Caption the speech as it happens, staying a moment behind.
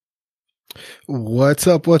What's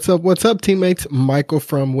up? What's up? What's up, teammates? Michael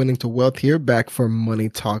from Winning to Wealth here, back for Money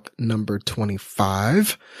Talk number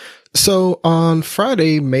 25. So on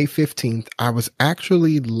Friday, May 15th, I was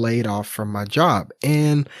actually laid off from my job.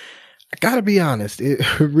 And I gotta be honest,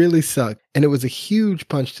 it really sucked. And it was a huge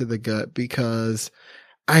punch to the gut because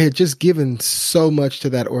I had just given so much to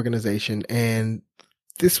that organization. And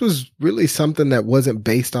this was really something that wasn't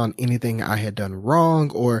based on anything I had done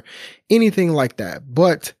wrong or anything like that.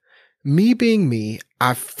 But me being me,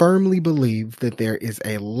 I firmly believe that there is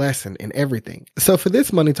a lesson in everything. So for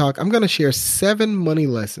this money talk, I'm going to share 7 money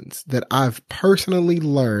lessons that I've personally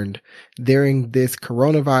learned during this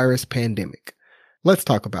coronavirus pandemic. Let's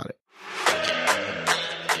talk about it.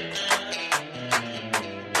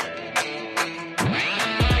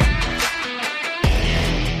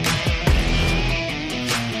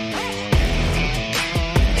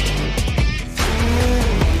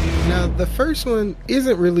 Now, the first one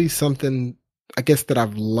isn't really something, I guess, that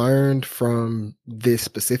I've learned from this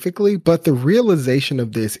specifically, but the realization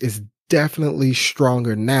of this is definitely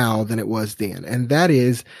stronger now than it was then. And that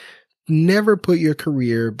is never put your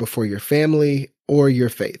career before your family or your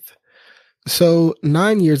faith. So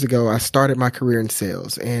 9 years ago, I started my career in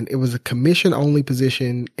sales and it was a commission only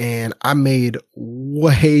position and I made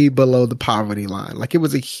way below the poverty line. Like it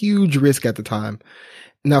was a huge risk at the time.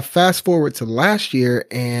 Now, fast forward to last year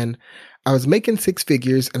and I was making 6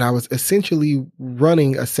 figures and I was essentially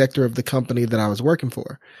running a sector of the company that I was working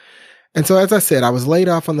for. And so, as I said, I was laid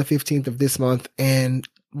off on the 15th of this month. And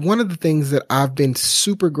one of the things that I've been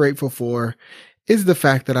super grateful for is the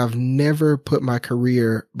fact that I've never put my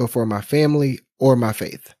career before my family or my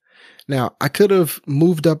faith. Now, I could have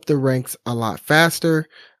moved up the ranks a lot faster.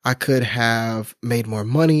 I could have made more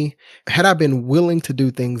money had I been willing to do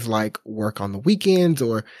things like work on the weekends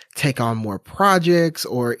or take on more projects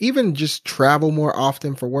or even just travel more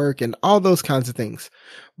often for work and all those kinds of things.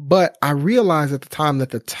 But I realized at the time that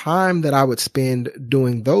the time that I would spend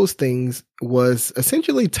doing those things was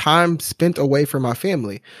essentially time spent away from my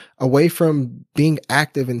family, away from being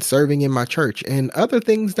active and serving in my church and other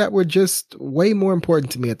things that were just way more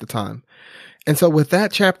important to me at the time. And so with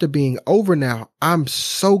that chapter being over now, I'm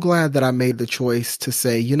so glad that I made the choice to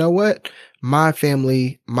say, you know what? My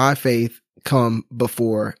family, my faith come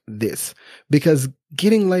before this, because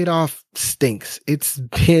getting laid off stinks. It's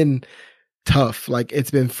been tough. Like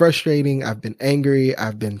it's been frustrating. I've been angry.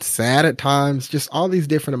 I've been sad at times, just all these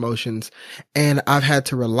different emotions. And I've had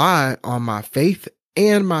to rely on my faith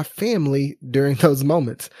and my family during those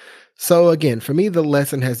moments. So again, for me, the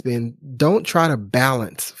lesson has been don't try to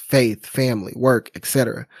balance faith, family, work,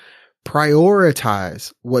 etc.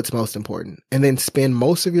 Prioritize what's most important and then spend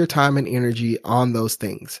most of your time and energy on those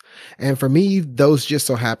things. And for me, those just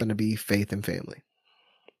so happen to be faith and family.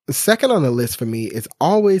 The second on the list for me is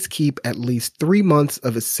always keep at least 3 months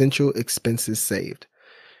of essential expenses saved.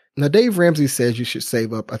 Now, Dave Ramsey says you should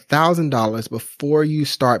save up $1,000 before you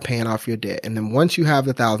start paying off your debt. And then once you have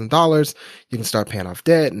the $1,000, you can start paying off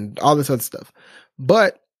debt and all this other stuff.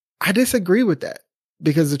 But I disagree with that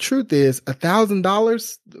because the truth is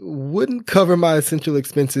 $1,000 wouldn't cover my essential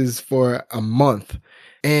expenses for a month.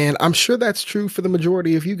 And I'm sure that's true for the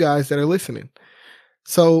majority of you guys that are listening.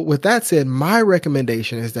 So with that said, my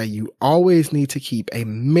recommendation is that you always need to keep a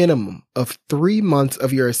minimum of 3 months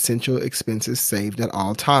of your essential expenses saved at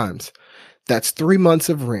all times. That's 3 months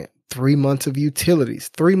of rent, 3 months of utilities,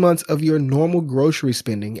 3 months of your normal grocery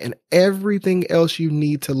spending, and everything else you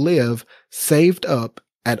need to live saved up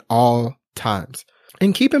at all times.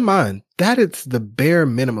 And keep in mind, that it's the bare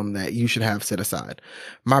minimum that you should have set aside.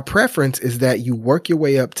 My preference is that you work your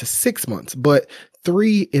way up to 6 months, but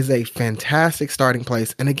 3 is a fantastic starting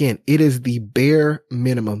place. And again, it is the bare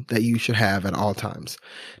minimum that you should have at all times.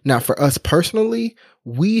 Now, for us personally,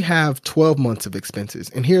 we have 12 months of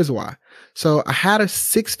expenses. And here's why. So I had a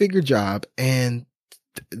 6-figure job and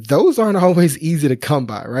those aren't always easy to come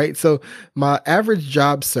by, right? So my average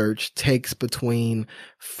job search takes between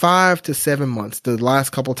 5 to 7 months. The last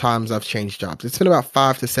couple times I've changed jobs, it's been about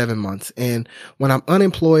 5 to 7 months. And when I'm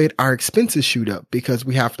unemployed, our expenses shoot up because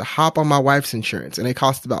we have to hop on my wife's insurance and it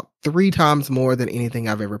costs about 3 times more than anything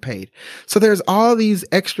I've ever paid. So there's all these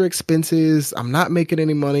extra expenses. I'm not making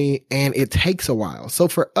any money and it takes a while. So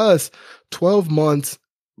for us, 12 months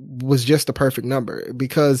was just a perfect number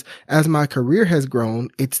because as my career has grown,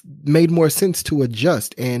 it's made more sense to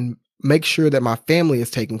adjust and make sure that my family is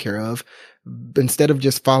taken care of instead of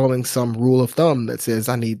just following some rule of thumb that says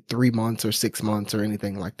I need 3 months or 6 months or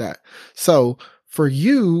anything like that. So for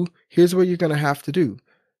you, here's what you're going to have to do.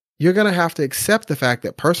 You're going to have to accept the fact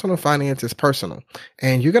that personal finance is personal,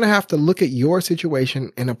 and you're going to have to look at your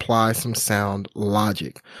situation and apply some sound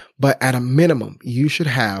logic. But at a minimum, you should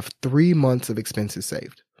have 3 months of expenses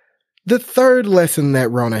saved. The third lesson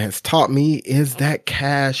that Rona has taught me is that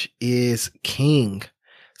cash is king.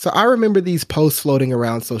 So I remember these posts floating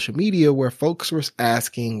around social media where folks were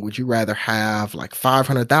asking, would you rather have like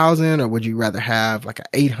 500,000 or would you rather have like an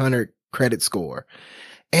 800 credit score?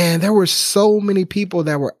 And there were so many people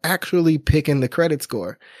that were actually picking the credit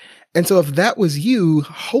score. And so if that was you,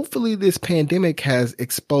 hopefully this pandemic has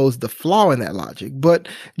exposed the flaw in that logic. But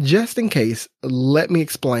just in case, let me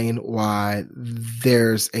explain why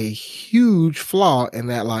there's a huge flaw in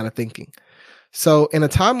that line of thinking. So in a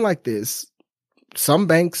time like this, some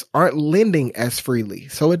banks aren't lending as freely.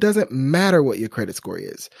 So it doesn't matter what your credit score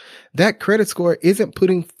is. That credit score isn't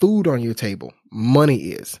putting food on your table. Money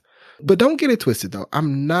is. But don't get it twisted though.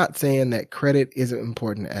 I'm not saying that credit isn't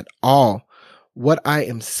important at all. What I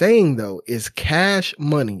am saying though is cash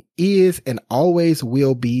money is and always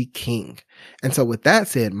will be king. And so with that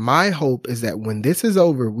said, my hope is that when this is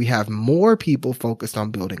over, we have more people focused on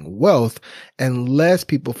building wealth and less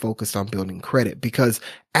people focused on building credit. Because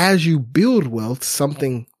as you build wealth,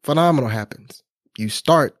 something phenomenal happens. You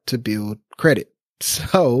start to build credit.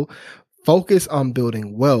 So focus on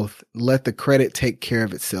building wealth. Let the credit take care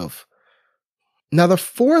of itself. Now, the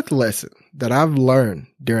fourth lesson that I've learned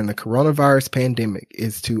during the coronavirus pandemic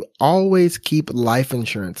is to always keep life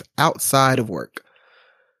insurance outside of work.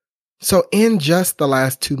 So in just the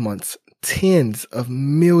last 2 months, tens of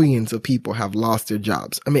millions of people have lost their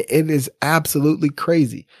jobs. I mean, it is absolutely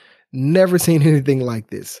crazy. Never seen anything like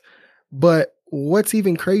this. But what's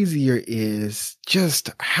even crazier is just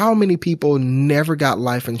how many people never got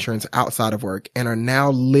life insurance outside of work and are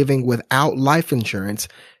now living without life insurance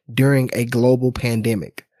during a global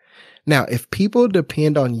pandemic. Now, if people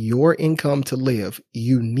depend on your income to live,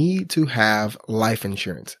 you need to have life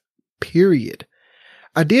insurance, period.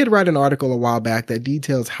 I did write an article a while back that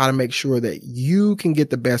details how to make sure that you can get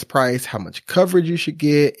the best price, how much coverage you should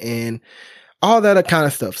get, and all that kind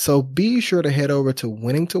of stuff. So be sure to head over to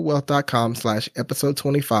winningtowealth.com/episode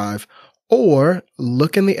 25 or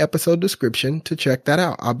look in the episode description to check that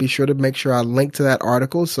out. I'll be sure to make sure I link to that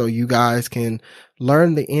article so you guys can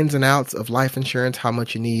learn the ins and outs of life insurance, how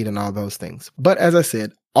much you need, and all those things. But as I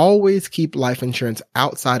said, always keep life insurance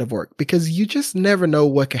outside of work because you just never know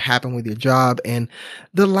what could happen with your job. And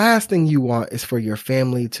the last thing you want is for your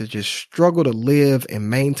family to just struggle to live and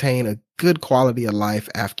maintain a good quality of life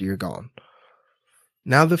after you're gone.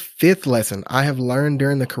 Now, the fifth lesson I have learned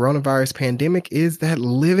during the coronavirus pandemic is that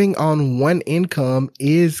living on one income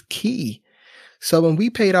is key. So when we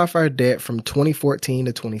paid off our debt from 2014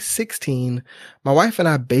 to 2016, my wife and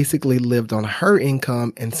I basically lived on her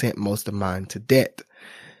income and sent most of mine to debt.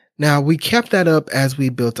 Now, we kept that up as we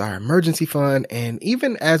built our emergency fund and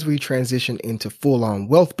even as we transitioned into full-on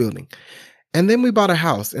wealth building. And then we bought a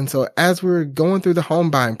house. And so as we were going through the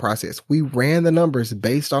home buying process, we ran the numbers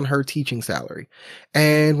based on her teaching salary.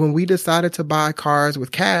 And when we decided to buy cars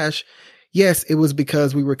with cash, yes, it was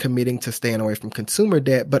because we were committing to staying away from consumer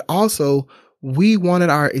debt, but also we wanted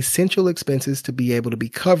our essential expenses to be able to be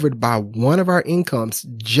covered by one of our incomes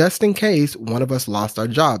just in case one of us lost our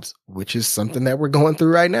jobs, which is something that we're going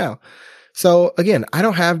through right now. So again, I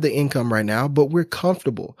don't have the income right now, but we're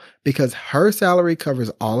comfortable because her salary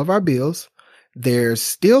covers all of our bills. There's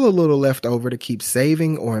still a little left over to keep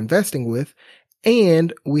saving or investing with.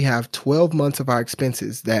 And we have 12 months of our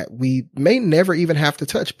expenses that we may never even have to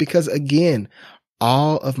touch because again,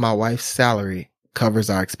 all of my wife's salary covers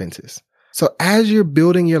our expenses. So as you're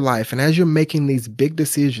building your life and as you're making these big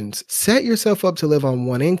decisions, set yourself up to live on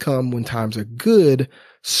one income when times are good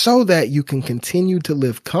so that you can continue to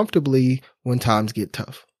live comfortably when times get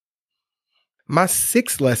tough. My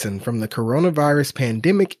sixth lesson from the coronavirus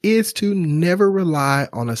pandemic is to never rely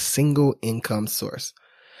on a single income source.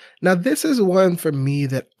 Now, this is one for me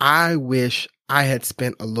that I wish I had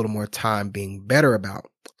spent a little more time being better about.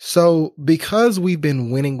 So because we've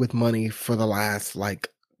been winning with money for the last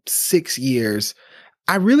 6 years,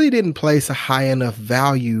 I really didn't place a high enough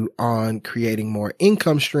value on creating more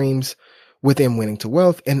income streams within Winning to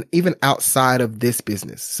Wealth and even outside of this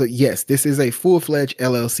business. So yes, this is a full-fledged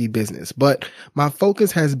LLC business, but my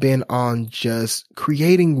focus has been on just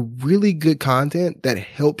creating really good content that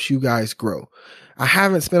helps you guys grow. I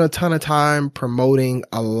haven't spent a ton of time promoting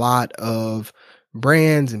a lot of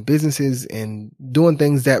brands and businesses and doing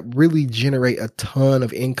things that really generate a ton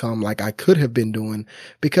of income like I could have been doing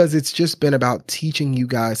because it's just been about teaching you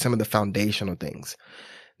guys some of the foundational things.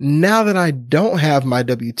 Now that I don't have my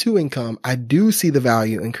W-2 income, I do see the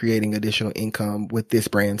value in creating additional income with this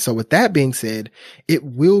brand. So with that being said, it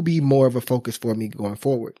will be more of a focus for me going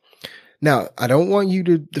forward. Now, I don't want you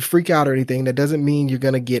to freak out or anything. That doesn't mean you're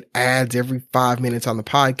going to get ads every 5 minutes on the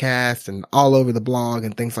podcast and all over the blog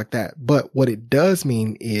and things like that. But what it does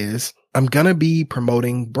mean is I'm going to be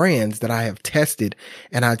promoting brands that I have tested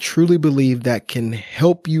and I truly believe that can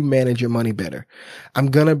help you manage your money better.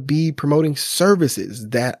 I'm going to be promoting services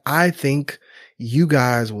that I think you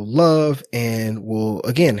guys will love and will,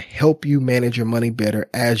 again, help you manage your money better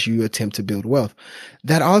as you attempt to build wealth.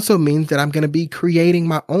 That also means that I'm going to be creating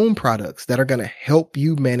my own products that are going to help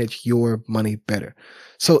you manage your money better.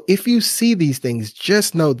 So if you see these things,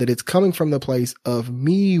 just know that it's coming from the place of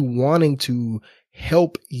me wanting to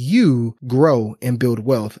help you grow and build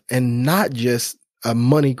wealth and not just a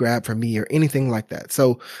money grab for me or anything like that.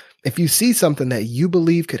 So if you see something that you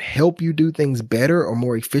believe could help you do things better or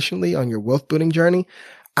more efficiently on your wealth building journey,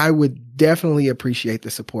 I would definitely appreciate the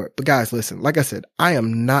support. But guys, listen, like I said, I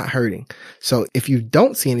am not hurting. So if you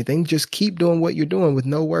don't see anything, just keep doing what you're doing with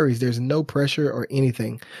no worries. There's no pressure or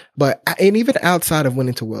anything. And even outside of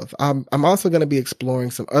Winning to Wealth, I'm also going to be exploring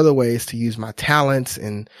some other ways to use my talents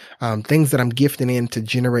and things that I'm gifting in to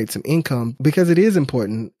generate some income, because it is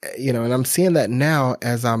important, and I'm seeing that now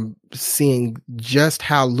as I'm seeing just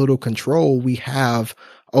how little control we have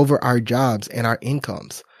over our jobs and our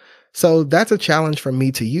incomes. So that's a challenge from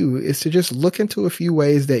me to you, is to just look into a few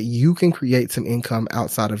ways that you can create some income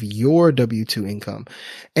outside of your W-2 income.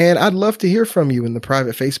 And I'd love to hear from you in the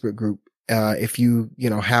private Facebook group. If you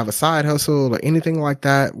have a side hustle or anything like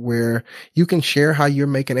that, where you can share how you're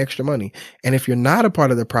making extra money. And if you're not a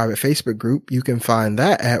part of the private Facebook group, you can find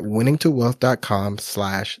that at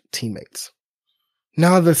winningtowealth.com/teammates.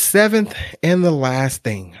 Now, the seventh and the last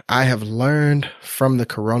thing I have learned from the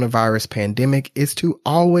coronavirus pandemic is to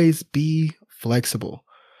always be flexible.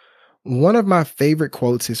 One of my favorite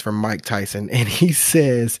quotes is from Mike Tyson, and he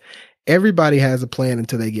says, "Everybody has a plan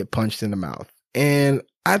until they get punched in the mouth." And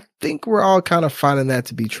I think we're all kind of finding that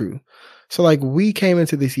to be true. So we came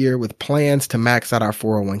into this year with plans to max out our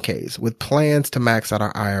 401ks, with plans to max out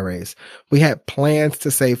our IRAs. We had plans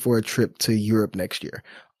to save for a trip to Europe next year.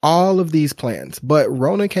 All of these plans, but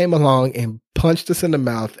Rona came along and punched us in the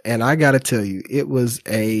mouth. And I got to tell you, it was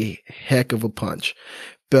a heck of a punch.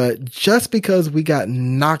 But just because we got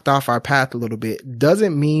knocked off our path a little bit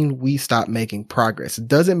doesn't mean we stop making progress.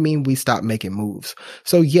 Doesn't mean we stop making moves.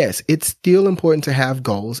 So yes, it's still important to have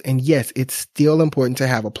goals. And yes, it's still important to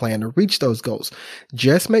have a plan to reach those goals.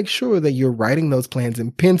 Just make sure that you're writing those plans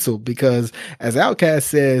in pencil, because as Outkast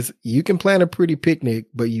says, you can plan a pretty picnic,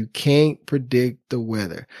 but you can't predict the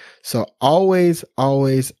weather. So always,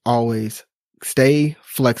 always, always stay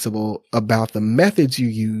flexible about the methods you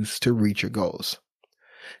use to reach your goals.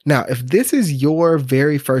 Now, if this is your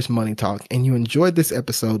very first Money Talk and you enjoyed this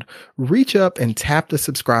episode, reach up and tap the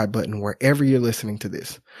subscribe button wherever you're listening to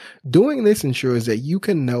this. Doing this ensures that you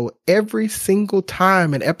can know every single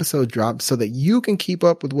time an episode drops so that you can keep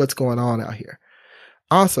up with what's going on out here.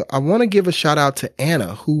 Also, I want to give a shout out to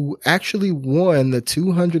Anna, who actually won the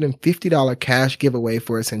 $250 cash giveaway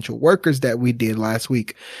for essential workers that we did last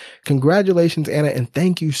week. Congratulations, Anna, and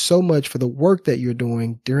thank you so much for the work that you're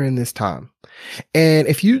doing during this time. And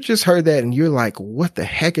if you just heard that and you're like, what the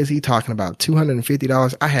heck is he talking about?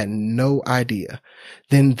 $250? I had no idea.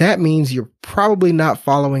 Then that means you're probably not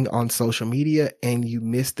following on social media and you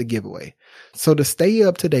missed the giveaway. So to stay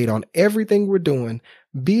up to date on everything we're doing,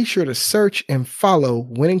 be sure to search and follow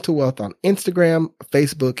Winning to Wealth on Instagram,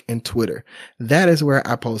 Facebook, and Twitter. That is where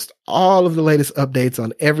I post all of the latest updates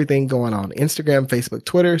on everything going on. Instagram, Facebook,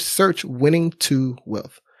 Twitter, search Winning to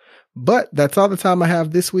Wealth. But that's all the time I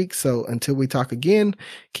have this week. So until we talk again,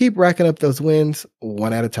 keep racking up those wins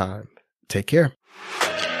one at a time. Take care.